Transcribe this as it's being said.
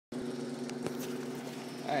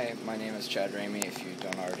Hi, my name is Chad Ramey, if you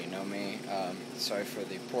don't already know me. Sorry for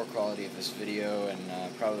the poor quality of this video and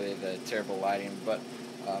probably the terrible lighting, but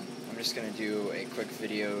I'm just going to do a quick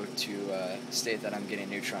video to state that I'm getting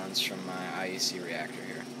neutrons from my IEC reactor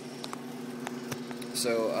here.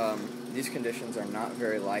 So these conditions are not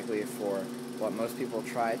very likely for what most people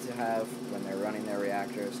try to have when they're running their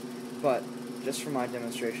reactors, but just for my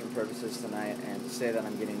demonstration purposes tonight and to say that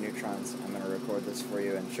I'm getting neutrons, I'm going to record this for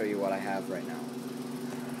you and show you what I have right now.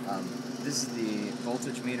 This is the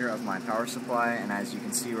voltage meter of my power supply, and as you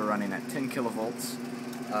can see we're running at 10 kilovolts.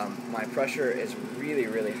 My pressure is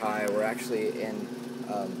really high. We're actually in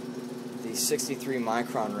the 63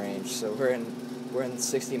 micron range, so we're in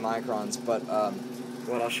 60 microns, but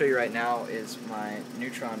what I'll show you right now is my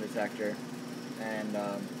neutron detector, and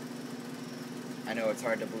I know it's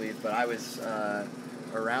hard to believe, but I was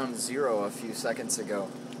around 0 a few seconds ago.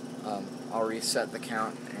 I'll reset the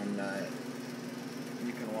count and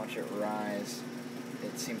you can watch it rise.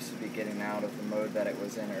 It seems to be getting out of the mode that it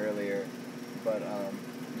was in earlier, but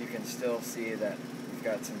you can still see that we've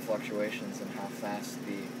got some fluctuations in how fast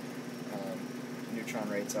the neutron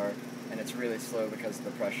rates are, and it's really slow because of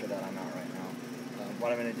the pressure that I'm at right now.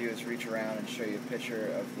 What I'm going to do is reach around and show you a picture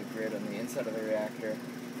of the grid on the inside of the reactor,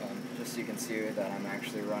 just so you can see that I'm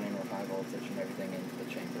actually running with high voltage and everything into the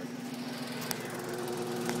chamber.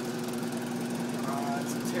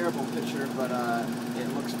 It's a terrible picture, but it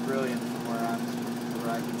looks brilliant from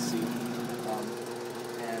where I can see.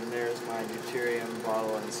 And there's my deuterium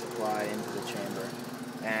bottle and supply into the chamber.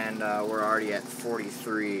 And we're already at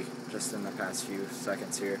 43 just in the past few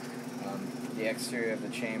seconds here. The exterior of the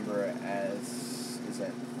chamber is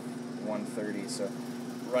at 130, so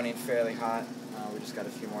running fairly hot. We just got a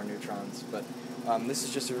few more neutrons, but this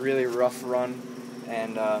is just a really rough run,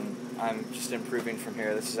 and I'm just improving from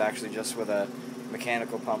here. This is actually just with a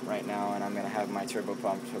mechanical pump right now, and I'm going to have my turbo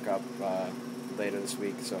pump hook up later this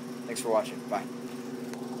week. So thanks for watching. Bye.